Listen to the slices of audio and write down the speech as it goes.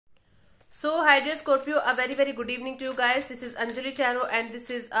So hi dear Scorpio, a very good evening to you guys. This is Anjali Tarot and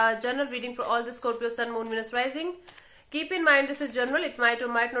this is a general reading for all the Scorpio Sun, Moon, Venus rising. Keep in mind this is general, it might or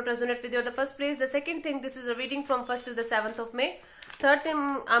might not resonate with you at the first place. The second thing, this is a reading from 1st to the 7th of May. Third thing,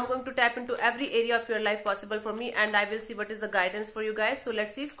 I'm going to tap into every area of your life possible for me and I will see what is the guidance for you guys. So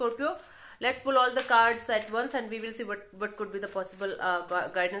let's see Scorpio. Let's pull all the cards at once and we will see what could be the possible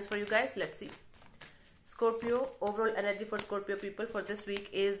guidance for you guys. Let's see. Scorpio, overall energy for Scorpio people for this week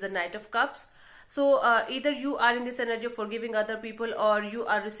is the Knight of Cups. So either you are in this energy of forgiving other people or you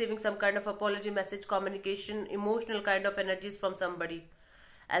are receiving some kind of apology message, communication, emotional kind of energies from somebody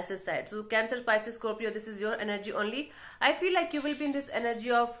else's side. So Cancer, Pisces, Scorpio, this is your energy only. I feel like you will be in this energy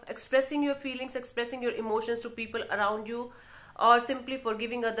of expressing your feelings, expressing your emotions to people around you, or simply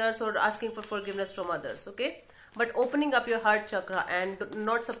forgiving others or asking for forgiveness from others, okay? But opening up your heart chakra and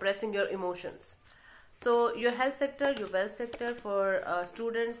not suppressing your emotions. So your health sector, your wealth sector, for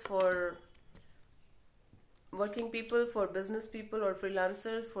students, for working people, for business people or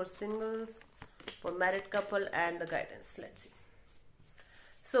freelancers, for singles, for married couple, and the guidance. Let's see.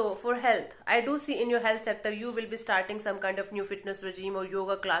 So for health, I do see in your health sector you will be starting some kind of new fitness regime or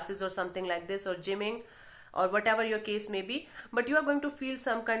yoga classes or something like this, or gymming or whatever your case may be, but you are going to feel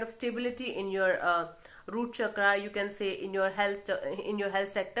some kind of stability in your root chakra, you can say, in your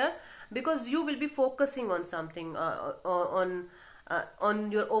health sector, because you will be focusing on something on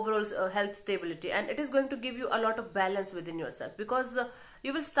your overall health stability, and it is going to give you a lot of balance within yourself, because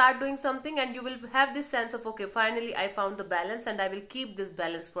you will start doing something and you will have this sense of, okay, finally I found the balance and I will keep this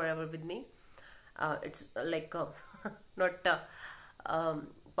balance forever with me. It's like not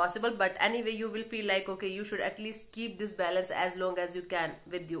possible, but anyway you will feel like, okay, you should at least keep this balance as long as you can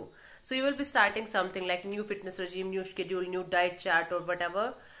with you. So you will be starting something like new fitness regime, new schedule, new diet chart, or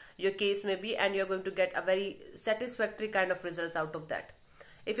whatever your case may be, and you're going to get a very satisfactory kind of results out of that.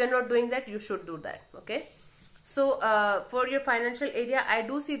 If you're not doing that, you should do that, okay? So for your financial area, I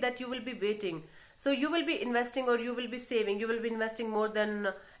do see that you will be waiting. So you will be investing or you will be saving. You will be investing more than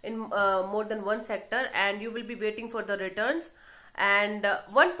more than one sector, and you will be waiting for the returns. And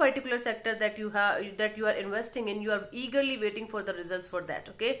one particular sector that you are investing in, you are eagerly waiting for the results for that,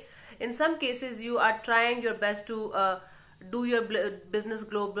 okay? In some cases, you are trying your best to do your business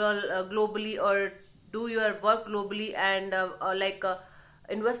globally, or do your work globally, and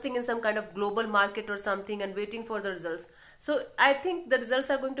investing in some kind of global market or something and waiting for the results. So I think the results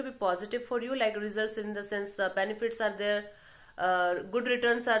are going to be positive for you, like results in the sense benefits are there, good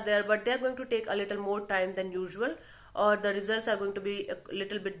returns are there, but they're going to take a little more time than usual, or the results are going to be a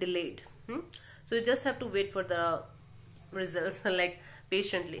little bit delayed. So you just have to wait for the results like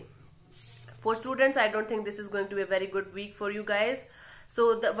patiently. For students, I don't think this is going to be a very good week for you guys.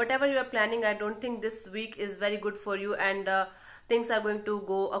 So whatever you are planning, I don't think this week is very good for you, and things are going to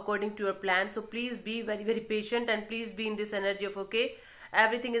go according to your plan. So please be very patient, and please be in this energy of, okay,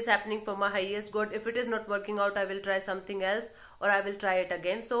 everything is happening for my highest good. If it is not working out, I will try something else, or I will try it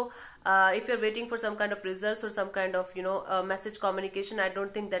again. So if you're waiting for some kind of results or some kind of, message communication, I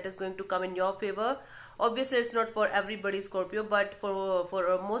don't think that is going to come in your favor. Obviously, it's not for everybody, Scorpio, but for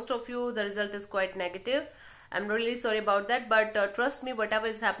most of you, the result is quite negative. I'm really sorry about that, but trust me, whatever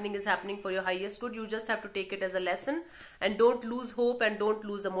is happening for your highest good. You just have to take it as a lesson and don't lose hope and don't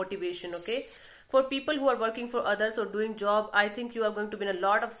lose the motivation, okay? For people who are working for others or doing job, I think you are going to be in a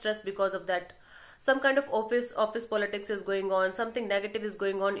lot of stress because of that. Some kind of office politics is going on, something negative is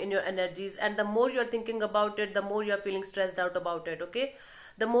going on in your energies, and the more you're thinking about it, the more you're feeling stressed out about it, okay?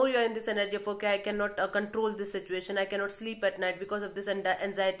 The more you're in this energy of, okay, I cannot control this situation, I cannot sleep at night because of this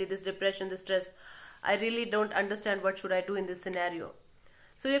anxiety, this depression, this stress. I really don't understand what should I do in this scenario.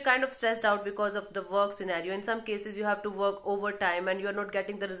 So you're kind of stressed out because of the work scenario. In some cases, you have to work overtime and you're not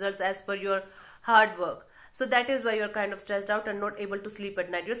getting the results as per your hard work. So that is why you're kind of stressed out and not able to sleep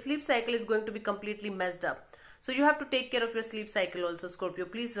at night. Your sleep cycle is going to be completely messed up. So you have to take care of your sleep cycle also, Scorpio.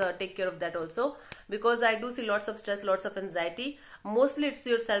 Please take care of that also, because I do see lots of stress, lots of anxiety. Mostly it's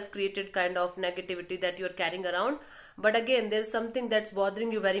your self-created kind of negativity that you're carrying around. But again, there's something that's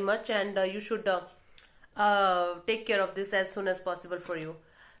bothering you very much, and you should take care of this as soon as possible for you.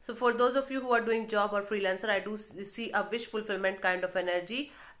 So for those of you who are doing job or freelancer, I do see a wish fulfillment kind of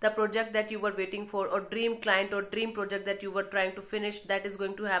energy. The project that you were waiting for, or dream client or dream project that you were trying to finish, that is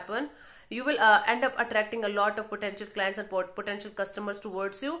going to happen. You will end up attracting a lot of potential clients and potential customers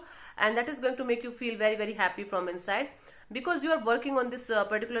towards you, and that is going to make you feel very happy from inside, because you are working on this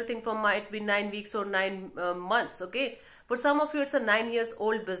particular thing from might be 9 weeks or 9 months, okay? For some of you, it's a 9 years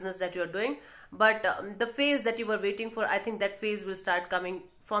old business that you are doing, but the phase that you were waiting for, I think that phase will start coming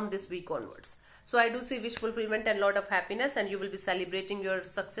from this week onwards. So I do see wish fulfillment and lot of happiness, and you will be celebrating your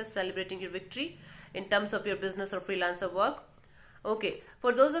success, celebrating your victory in terms of your business or freelancer work. Okay,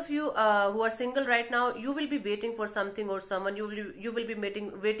 for those of you who are single right now, you will be waiting for something or someone. You will be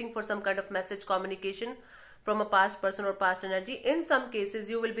waiting for some kind of message, communication from a past person or past energy. In some cases,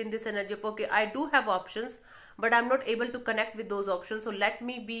 you will be in this energy of, okay, I do have options, but I'm not able to connect with those options. So let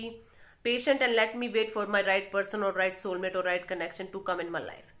me be patient and let me wait for my right person or right soulmate or right connection to come in my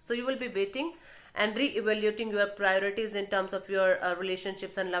life. So you will be waiting and re-evaluating your priorities in terms of your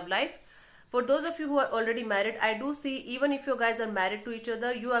relationships and love life. For those of you who are already married, I do see even if you guys are married to each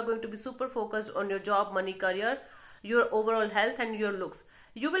other, you are going to be super focused on your job, money, career, your overall health and your looks.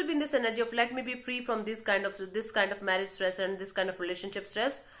 You will be in this energy of, let me be free from this kind of marriage stress and this kind of relationship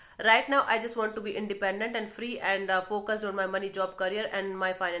stress. Right now, I just want to be independent and free and focused on my money, job, career and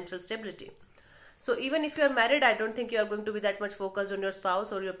my financial stability. So even if you are married, I don't think you are going to be that much focused on your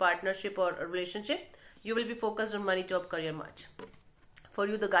spouse or your partnership or a relationship. You will be focused on money, job, career much. For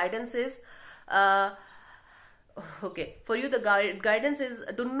you, the guidance is, guidance is,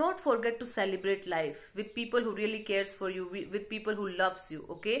 do not forget to celebrate life with people who really cares for you, with people who loves you.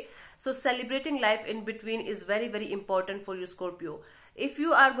 Okay, so celebrating life in between is very, very important for you, Scorpio. If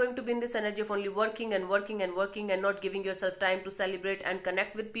you are going to be in this energy of only working and working and working and not giving yourself time to celebrate and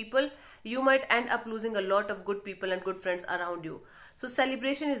connect with people, you might end up losing a lot of good people and good friends around you. So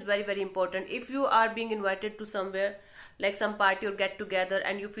celebration is very, very important. If you are being invited to somewhere like some party or get together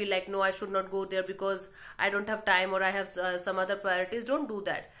and you feel like, no, I should not go there because I don't have time or I have some other priorities, don't do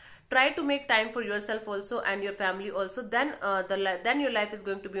that. Try to make time for yourself also and your family also. Then your life is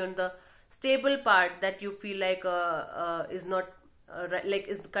going to be on the stable part that you feel like is not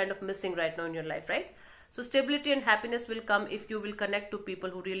is kind of missing right now in your life, right? So stability and happiness will come if you will connect to people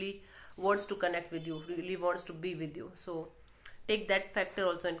who really wants to connect with you, really wants to be with you. So take that factor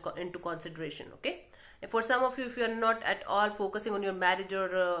also into consideration. Okay, and for some of you, if you are not at all focusing on your marriage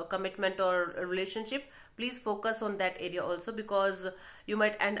or commitment or relationship, please focus on that area also, because you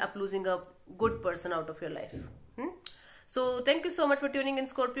might end up losing a good person out of your life. So thank you so much for tuning in,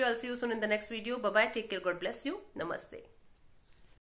 Scorpio. I'll see you soon in the next video. Bye bye, take care, God bless you, namaste.